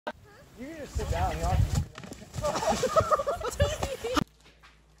You can just sit down.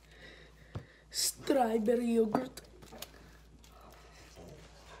 Strawberry yogurt.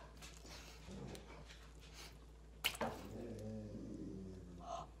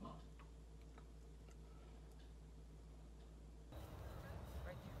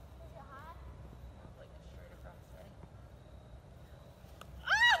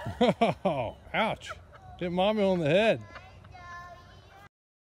 Oh, ouch. Hit mommy on the head.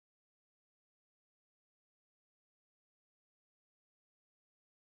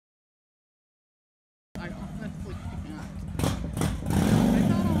 I honestly cannot. I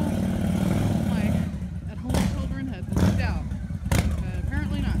thought all my at-home children had moved out, but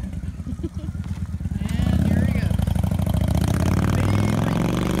apparently not. And here we go.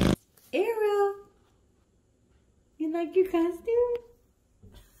 Ariel, you like your costume?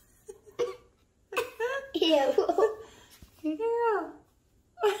 Ew. Ariel,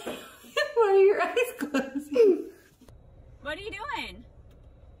 why are your eyes closing? What are you doing?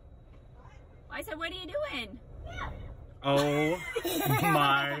 I said, what are you doing? Oh my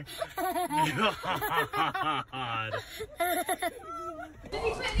god. Did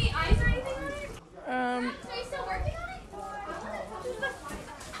he put any eyes or anything on it? Are you still working on it?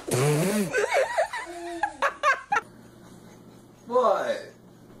 What?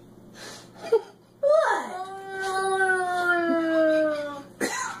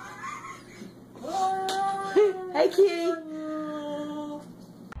 Hey, kitty.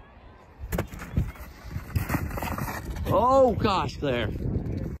 Oh gosh, Claire.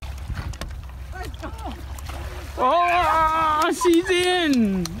 Oh, she's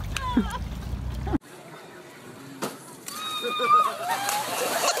in.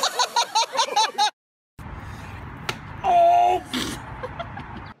 Oh!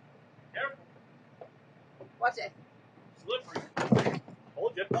 Careful. Watch it. Slippery.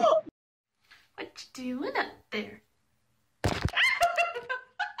 Hold you. What you doing up there?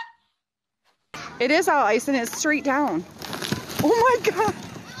 It is all ice and it's straight down. Oh my god.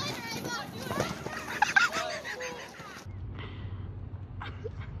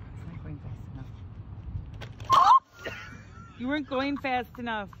 You weren't going fast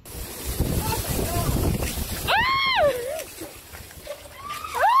enough.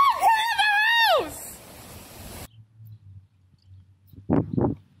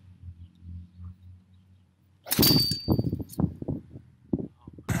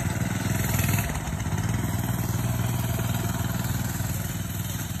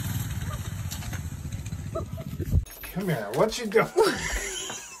 Come here, what you doing?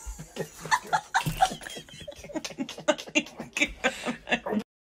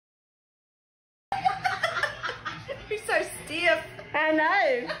 You're so stiff. I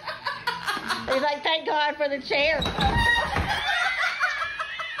know. He's like, thank God for the chair.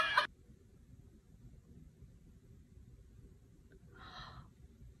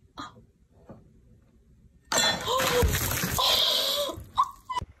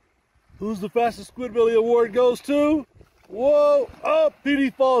 Who's the fastest Squidbilly award goes to? Whoa! Oh,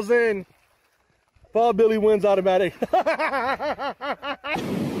 Petey falls in. Paul Billy wins automatic.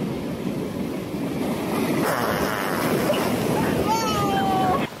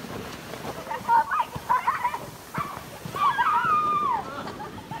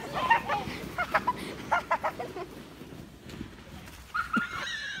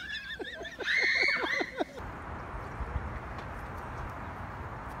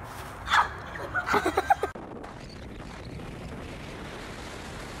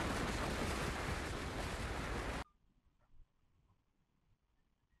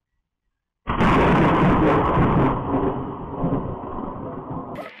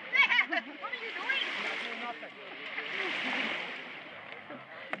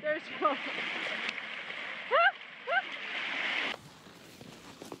 There's one.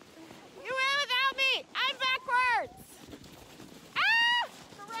 You went without me. I'm backwards. Ah!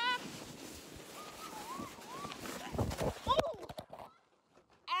 Correct. Oh!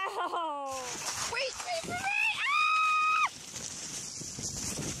 Ow! Wait for me! Ah!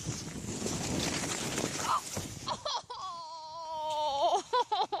 Oh!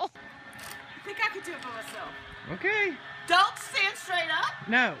 I think I could do it by myself. Okay. Don't stand straight up.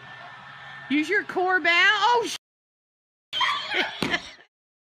 No. Use your core bow. Oh,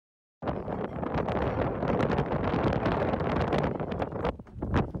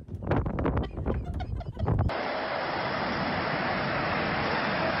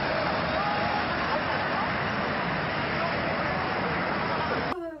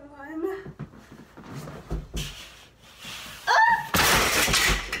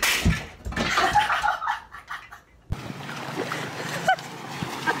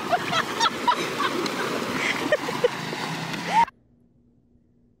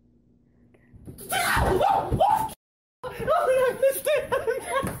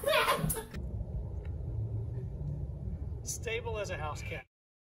 stable as a house cat.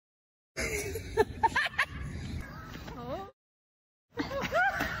 Oh.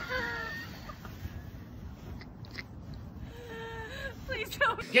 Please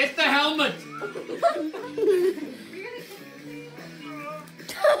don't. Get the helmet!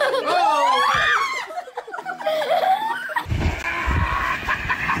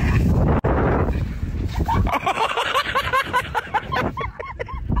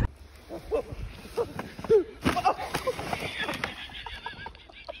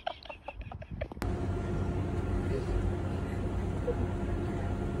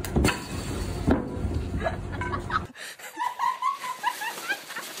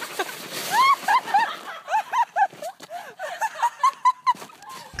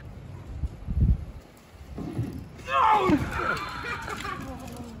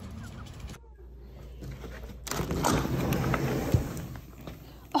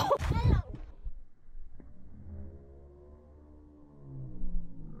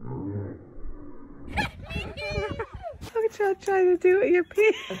 I'm trying to do it with your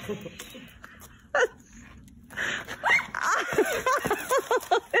pants.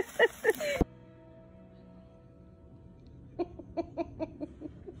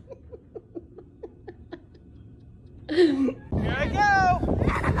 Here I go!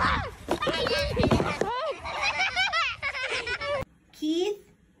 Keith,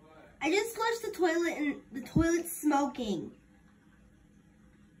 I just flushed the toilet and the toilet's smoking.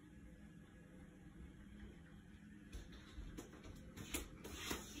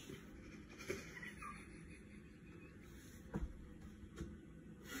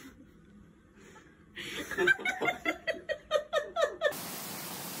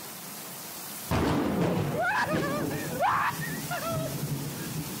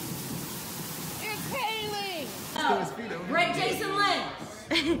 Brett Jason Lynn.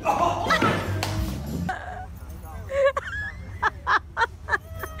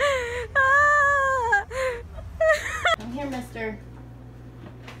 Come here, mister.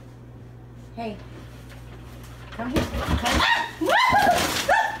 Hey. Come here.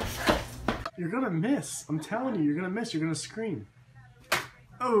 You're gonna miss. I'm telling you, you're gonna miss. You're gonna scream.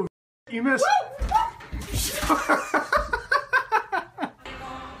 Oh, you missed.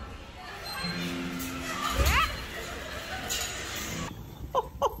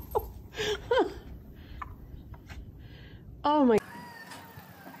 Oh my.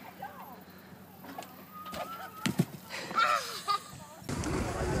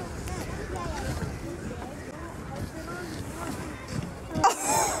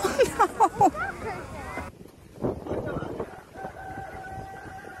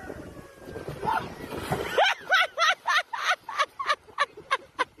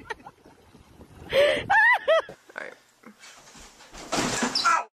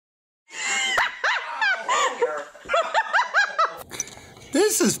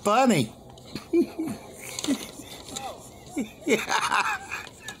 This is funny. Yeah.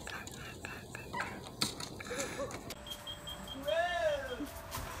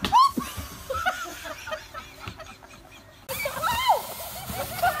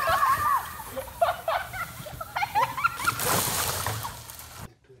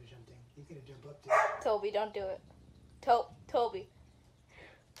 Toby, don't do it. Toby.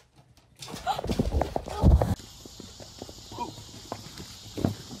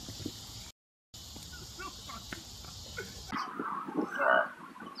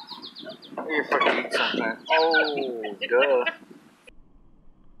 You fucking eat something. Oh, duh.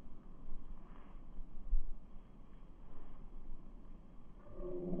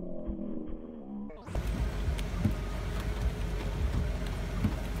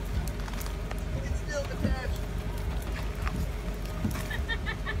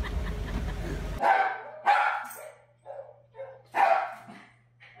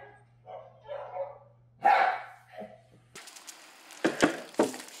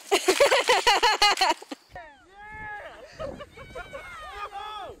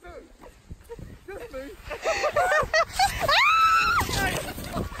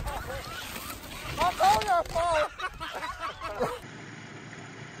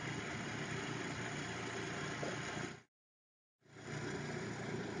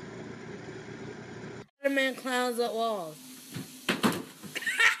 Spider-Man clowns at walls.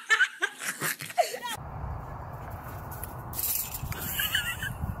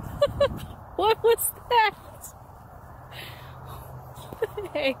 What was that? What the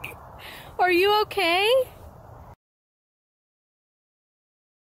heck? Are you okay?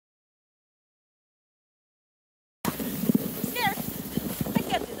 Stairs. I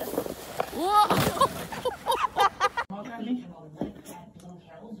can't do this. Whoa!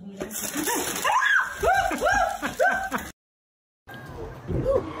 Are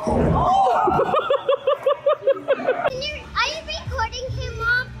you recording him,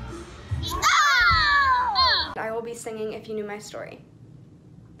 Mom? I will be singing If You Knew My Story.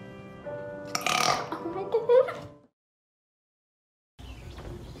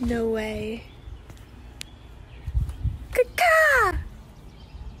 No way. Caca!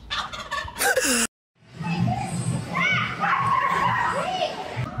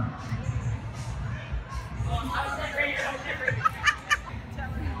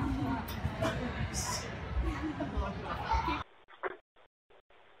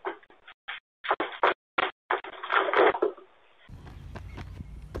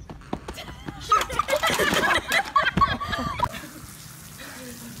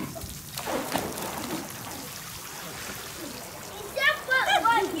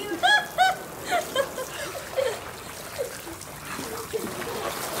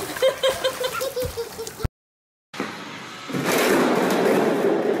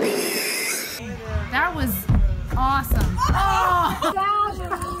 That was awesome.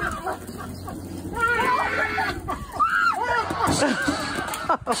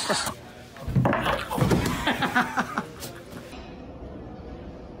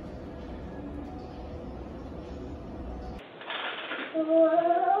 Oh.